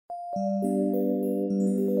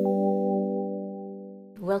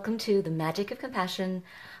Welcome to The Magic of Compassion.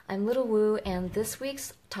 I'm Little Woo, and this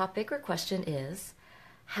week's topic or question is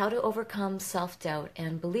how to overcome self-doubt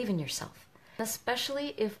and believe in yourself,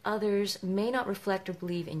 especially if others may not reflect or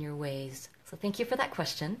believe in your ways. So thank you for that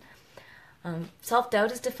question.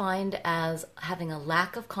 Self-doubt is defined as having a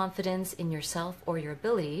lack of confidence in yourself or your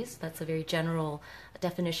abilities. That's a very general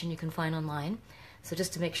definition you can find online. So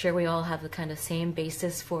just to make sure we all have the kind of same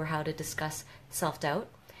basis for how to discuss self-doubt.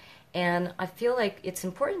 And I feel like it's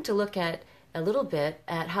important to look at a little bit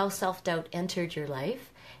at how self-doubt entered your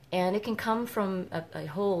life. And it can come from a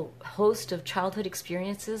whole host of childhood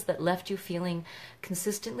experiences that left you feeling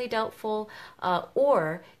consistently doubtful,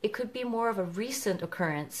 or it could be more of a recent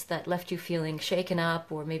occurrence that left you feeling shaken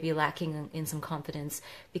up or maybe lacking in some confidence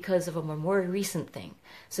because of a more recent thing.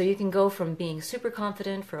 So you can go from being super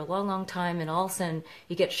confident for a long, long time, and all of a sudden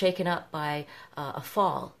you get shaken up by a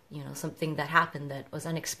fall, something that happened that was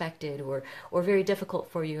unexpected or very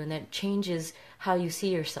difficult for you, and that changes how you see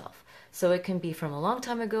yourself. So it can be from a long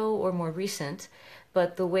time ago or more recent,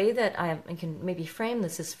 but the way that I can maybe frame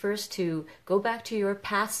this is first to go back to your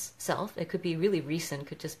past self. It could be really recent,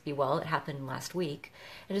 could just be, well, it happened last week,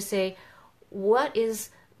 and to say, what is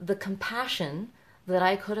the compassion that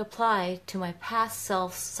I could apply to my past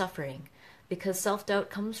self's suffering? Because self-doubt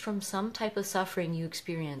comes from some type of suffering you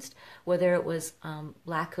experienced, whether it was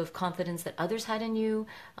lack of confidence that others had in you,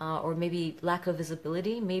 or maybe lack of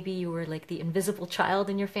visibility. Maybe you were like the invisible child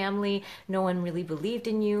in your family. No one really believed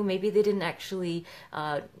in you. Maybe they didn't actually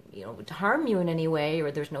harm you in any way,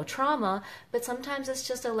 or there's no trauma, but sometimes it's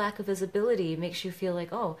just a lack of visibility. It makes you feel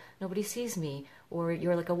like, oh, nobody sees me, or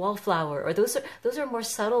you're like a wallflower, or those are more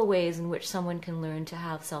subtle ways in which someone can learn to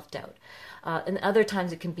have self-doubt. And other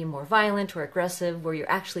times it can be more violent or aggressive, where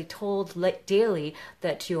you're actually told daily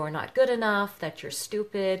that you are not good enough, that you're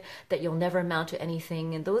stupid, that you'll never amount to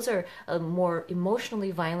anything. And those are more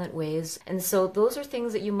emotionally violent ways. And so those are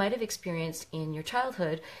things that you might have experienced in your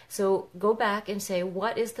childhood. So go back and say,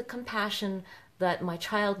 what is the compassion that my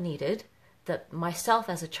child needed, that myself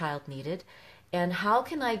as a child needed, and how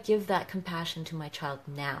can I give that compassion to my child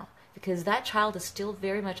now? Because that child is still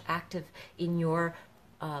very much active in your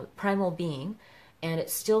primal being, and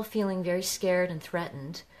it's still feeling very scared and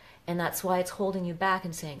threatened, and that's why it's holding you back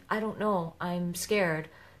and saying, I don't know, I'm scared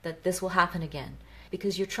that this will happen again,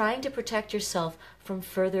 because you're trying to protect yourself from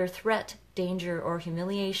further threat, danger, or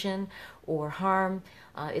humiliation or harm.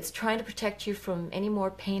 It's trying to protect you from any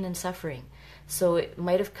more pain and suffering. So it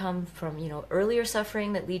might have come from earlier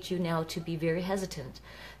suffering that leads you now to be very hesitant.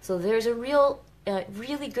 So there's a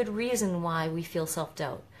really good reason why we feel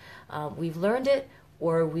self-doubt. We've learned it,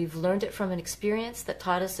 or we've learned it from an experience that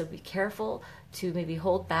taught us to be careful, to maybe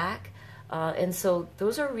hold back. And so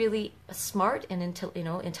those are really smart and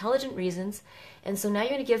intelligent reasons. And so now you're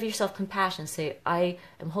going to give yourself compassion. Say, I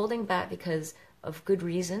am holding back because of good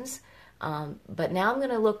reasons, but now I'm going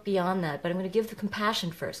to look beyond that. But I'm going to give the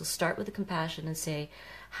compassion first. So start with the compassion and say,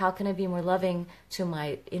 how can I be more loving to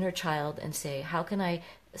my inner child? And say, how can I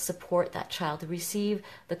support that child to receive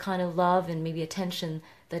the kind of love and maybe attention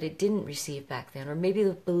that it didn't receive back then, or maybe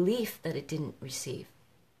the belief that it didn't receive.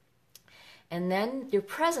 And then your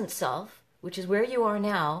present self, which is where you are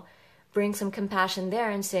now, bring some compassion there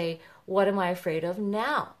and say, what am I afraid of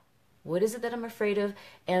now? What is it that I'm afraid of,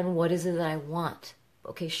 and what is it that I want?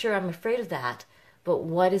 Okay, sure, I'm afraid of that, but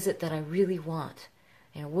what is it that I really want?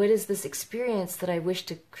 And what is this experience that I wish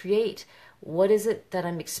to create? What is it that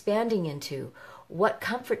I'm expanding into? What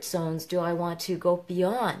comfort zones do I want to go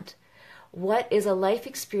beyond? What is a life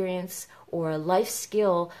experience or a life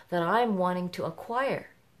skill that I'm wanting to acquire?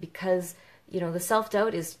 Because, the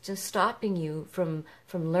self-doubt is just stopping you from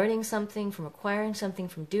learning something, from acquiring something,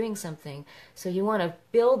 from doing something. So you want to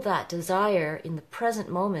build that desire in the present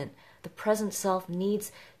moment. The present self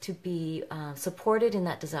needs to be supported in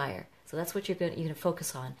that desire. So that's what you're going to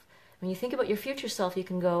focus on. When you think about your future self, you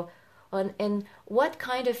can go, and what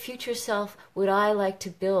kind of future self would I like to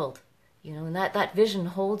build? And that vision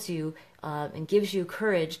holds you and gives you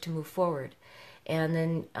courage to move forward. And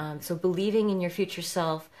then, so believing in your future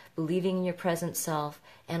self, believing in your present self,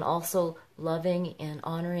 and also loving and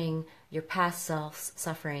honoring your past self's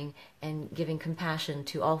suffering and giving compassion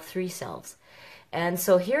to all three selves. And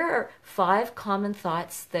so here are 5 common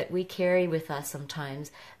thoughts that we carry with us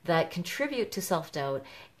sometimes that contribute to self-doubt,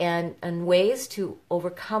 and ways to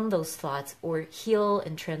overcome those thoughts or heal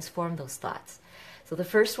and transform those thoughts. So the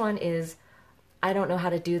first one is, I don't know how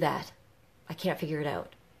to do that. I can't figure it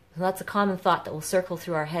out. So that's a common thought that will circle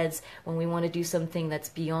through our heads when we want to do something that's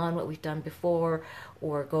beyond what we've done before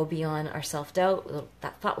or go beyond our self-doubt.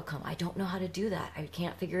 That thought will come, I don't know how to do that. I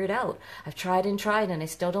can't figure it out. I've tried and I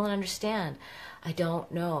still don't understand. I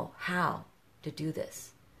don't know how to do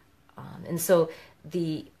this. And so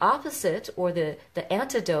the opposite, or the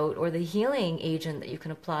antidote, or the healing agent that you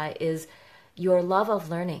can apply is your love of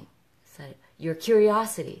learning, so your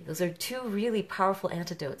curiosity. Those are two really powerful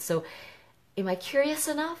antidotes. So am I curious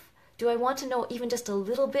enough? Do I want to know even just a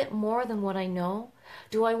little bit more than what I know?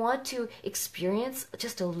 Do I want to experience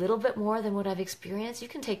just a little bit more than what I've experienced? You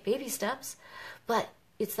can take baby steps, but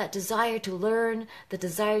it's that desire to learn, the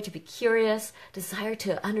desire to be curious, desire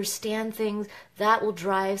to understand things, that will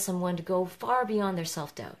drive someone to go far beyond their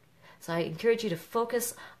self-doubt. So I encourage you to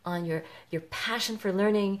focus on your passion for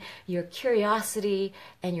learning, your curiosity,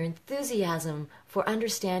 and your enthusiasm for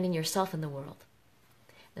understanding yourself and the world.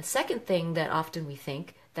 The second thing that often we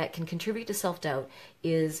think that can contribute to self-doubt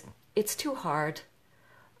is, it's too hard.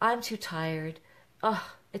 I'm too tired.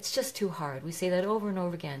 Oh, it's just too hard. We say that over and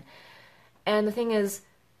over again. And the thing is,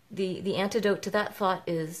 the antidote to that thought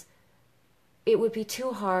is, it would be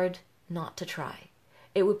too hard not to try.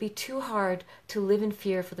 It would be too hard to live in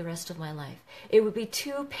fear for the rest of my life. It would be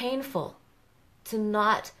too painful to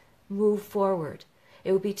not move forward.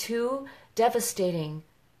 It would be too devastating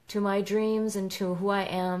to my dreams and to who I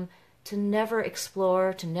am to never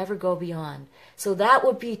explore, to never go beyond. So that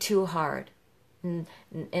would be too hard.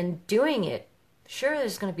 And doing it, sure,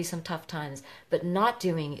 there's going to be some tough times, but not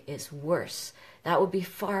doing it is worse. That would be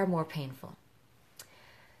far more painful.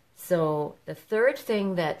 So the third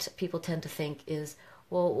thing that people tend to think is,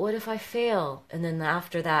 well, what if I fail? And then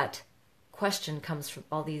after that question comes from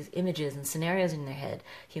all these images and scenarios in their head: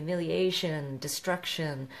 humiliation,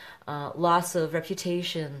 destruction, loss of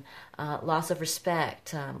reputation, loss of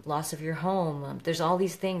respect, loss of your home. There's all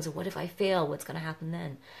these things. What if I fail? What's going to happen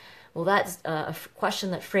then? Well, that's a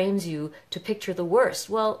question that frames you to picture the worst.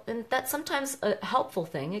 Well, and that's sometimes a helpful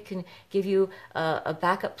thing. It can give you a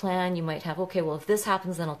backup plan. You might have, okay, well, if this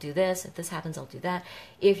happens, then I'll do this. If this happens, I'll do that.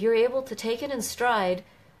 If you're able to take it in stride,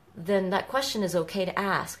 then that question is okay to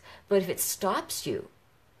ask. But if it stops you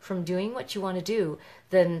from doing what you want to do,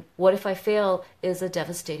 then what if I fail is a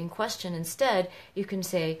devastating question. Instead, you can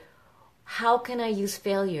say, how can I use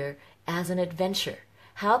failure as an adventure?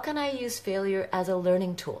 How can I use failure as a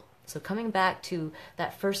learning tool? So coming back to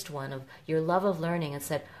that first one of your love of learning, and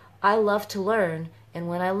said, I love to learn, and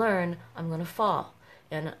when I learn, I'm going to fall.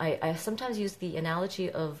 And I sometimes use the analogy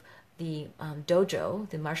of the dojo,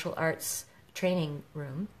 the martial arts training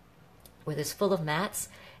room, where it's full of mats,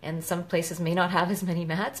 and some places may not have as many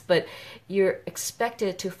mats, but you're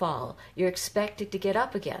expected to fall. You're expected to get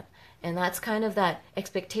up again. And that's kind of that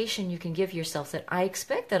expectation you can give yourself, that I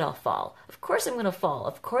expect that I'll fall. Of course I'm going to fall.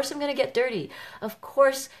 Of course I'm going to get dirty. Of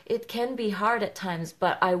course it can be hard at times,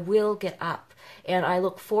 but I will get up. And I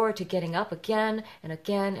look forward to getting up again and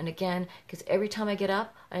again and again, because every time I get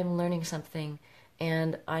up, I'm learning something.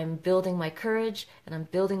 And I'm building my courage, and I'm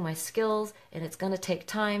building my skills, and it's going to take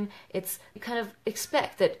time. You kind of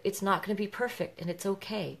expect that it's not going to be perfect, and it's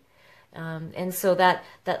okay. And so that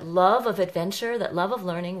love of adventure, that love of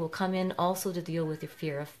learning will come in also to deal with your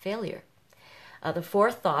fear of failure. The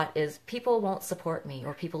fourth thought is, people won't support me,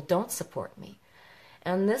 or people don't support me.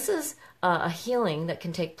 And this is a healing that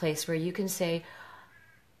can take place where you can say,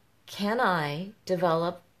 can I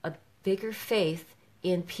develop a bigger faith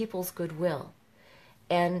in people's goodwill?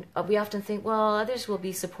 And we often think, well, others will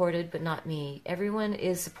be supported, but not me. Everyone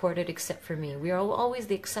is supported except for me. We are always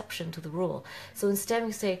the exception to the rule. So instead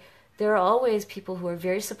we say, there are always people who are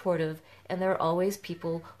very supportive, and there are always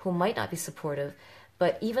people who might not be supportive.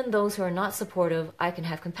 But even those who are not supportive, I can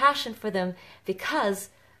have compassion for them because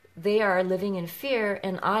they are living in fear,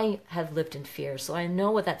 and I have lived in fear, so I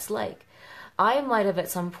know what that's like. I might have at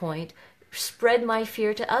some point spread my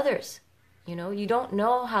fear to others. You know, you don't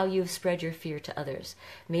know how you've spread your fear to others.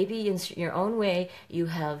 Maybe in your own way you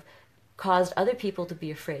have caused other people to be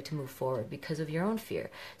afraid to move forward because of your own fear.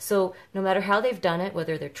 So no matter how they've done it,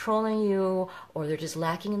 whether they're trolling you, or they're just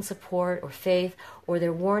lacking in support or faith, or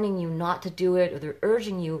they're warning you not to do it, or they're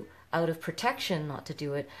urging you out of protection not to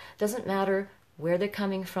do it, doesn't matter where they're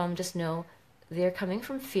coming from. Just know they're coming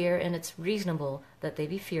from fear, and it's reasonable that they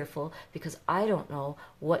be fearful, because I don't know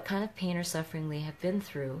what kind of pain or suffering they have been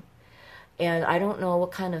through. And I don't know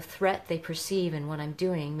what kind of threat they perceive in what I'm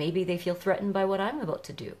doing. Maybe they feel threatened by what I'm about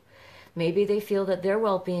to do. Maybe they feel that their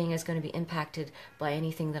well-being is going to be impacted by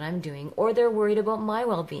anything that I'm doing, or they're worried about my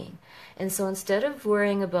well-being. And so instead of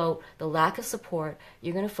worrying about the lack of support,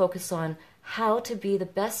 you're going to focus on how to be the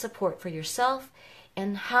best support for yourself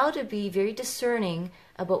and how to be very discerning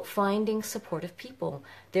about finding supportive people.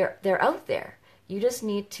 They're out there. You just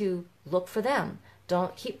need to look for them.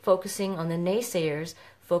 Don't keep focusing on the naysayers.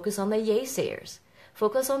 Focus on the yay-sayers.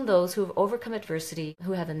 Focus on those who have overcome adversity,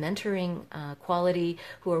 who have a mentoring quality,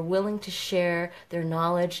 who are willing to share their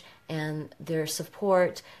knowledge and their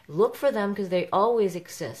support. Look for them because they always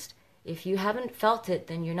exist. If you haven't felt it,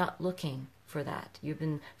 then you're not looking for that. You've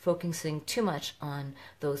been focusing too much on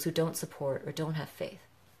those who don't support or don't have faith.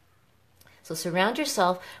 So surround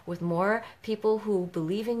yourself with more people who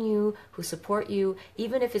believe in you, who support you.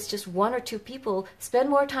 Even if it's just one or two people, spend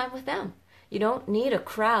more time with them. You don't need a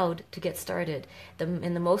crowd to get started.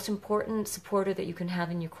 And the most important supporter that you can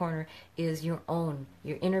have in your corner is your own,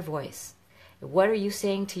 your inner voice. What are you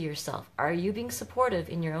saying to yourself? Are you being supportive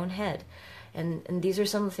in your own head? And these are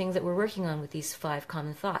some of the things that we're working on with these 5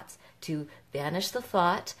 common thoughts. To banish the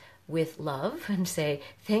thought with love and say,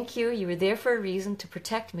 thank you, you were there for a reason to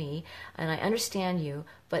protect me, and I understand you,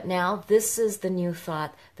 but now this is the new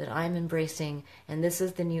thought that I'm embracing, and this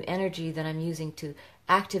is the new energy that I'm using to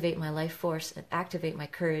activate my life force and activate my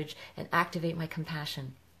courage and activate my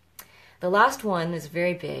compassion. The last one is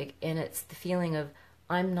very big, and it's the feeling of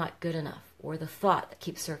I'm not good enough, or the thought that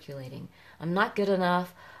keeps circulating. I'm not good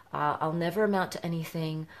enough. I'll never amount to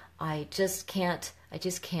anything. I just can't.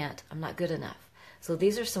 I'm not good enough. So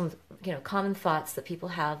these are some, common thoughts that people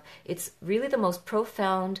have. It's really the most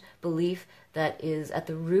profound belief that is at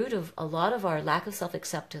the root of a lot of our lack of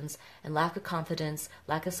self-acceptance and lack of confidence,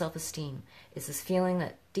 lack of self-esteem. Is this feeling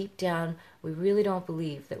that deep down we really don't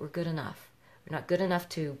believe that we're good enough. We're not good enough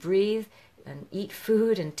to breathe and eat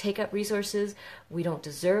food and take up resources. We don't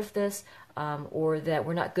deserve this, or that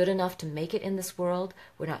we're not good enough to make it in this world.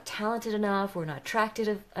 We're not talented enough. We're not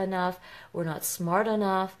attractive enough. We're not smart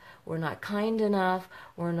enough. We're not kind enough.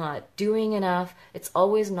 We're not doing enough. It's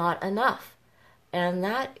always not enough. And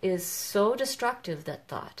that is so destructive, that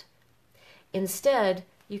thought. Instead,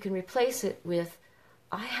 you can replace it with,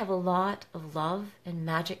 I have a lot of love and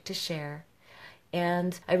magic to share,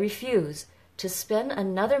 and I refuse to spend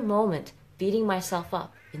another moment beating myself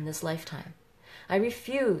up in this lifetime. I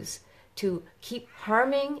refuse to keep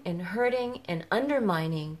harming and hurting and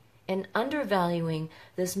undermining and undervaluing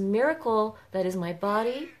this miracle that is my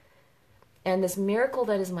body and this miracle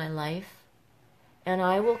that is my life. And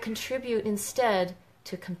I will contribute instead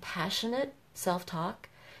to compassionate self-talk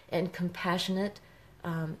and compassionate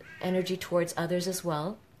energy towards others as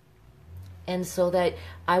well. And so that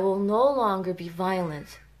I will no longer be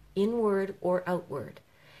violent, inward or outward.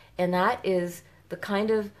 And that is the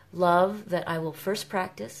kind of love that I will first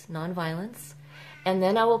practice, nonviolence, and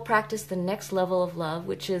then I will practice the next level of love,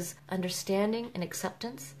 which is understanding and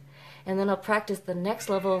acceptance. And then I'll practice the next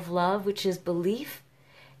level of love, which is belief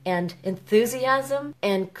and enthusiasm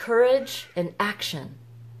and courage and action.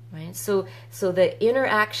 Right? So the inner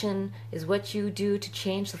action is what you do to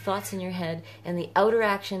change the thoughts in your head, and the outer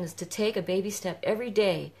action is to take a baby step every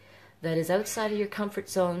day that is outside of your comfort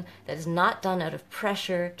zone, that is not done out of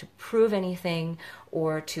pressure to prove anything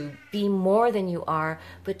or to be more than you are,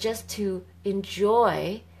 but just to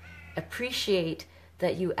enjoy, appreciate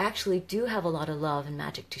that you actually do have a lot of love and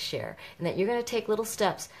magic to share, and that you're going to take little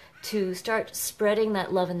steps to start spreading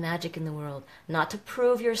that love and magic in the world, not to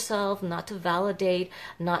prove yourself, not to validate,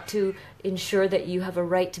 not to ensure that you have a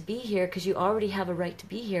right to be here, because you already have a right to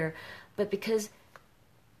be here, but because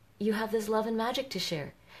you have this love and magic to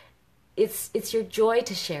share. It's your joy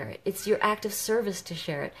to share it. It's your act of service to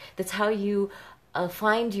share it. That's how you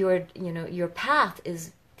find your path,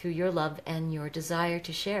 is through your love and your desire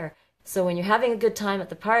to share. So when you're having a good time at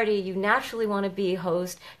the party, you naturally want to be a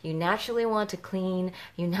host, you naturally want to clean,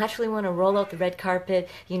 you naturally want to roll out the red carpet,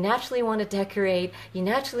 you naturally want to decorate, you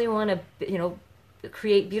naturally want to,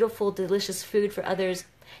 create beautiful, delicious food for others.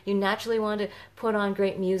 You naturally want to put on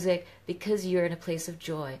great music because you're in a place of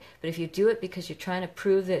joy. But if you do it because you're trying to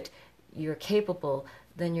prove that you're capable,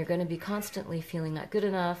 then you're going to be constantly feeling not good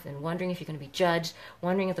enough and wondering if you're going to be judged,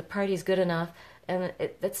 wondering if the party is good enough, and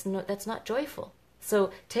that's not joyful.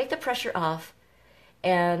 So take the pressure off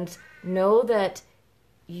and know that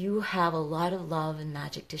you have a lot of love and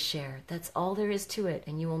magic to share. That's all there is to it,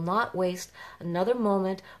 and you will not waste another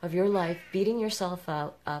moment of your life beating yourself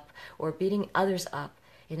up or beating others up.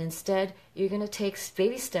 And instead, you're going to take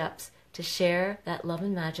baby steps to share that love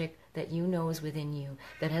and magic that you know is within you,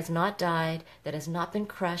 that has not died, that has not been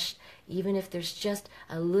crushed. Even if there's just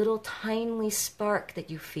a little tiny spark that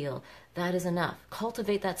you feel, that is enough.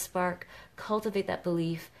 Cultivate that spark, cultivate that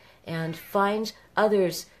belief, and find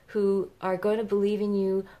others who are going to believe in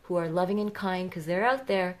you, who are loving and kind, because they're out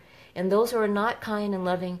there, And those who are not kind and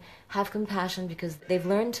loving have compassion because they've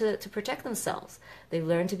learned to protect themselves. They've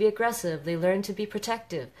learned to be aggressive. They learn to be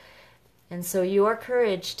protective. And so your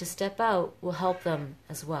courage to step out will help them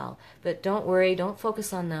as well. But don't worry, don't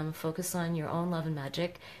focus on them. Focus on your own love and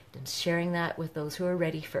magic and sharing that with those who are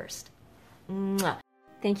ready first. Mwah.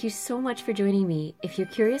 Thank you so much for joining me. If you're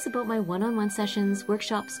curious about my one-on-one sessions,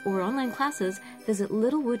 workshops, or online classes, visit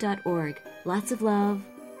littlewoo.org. Lots of love.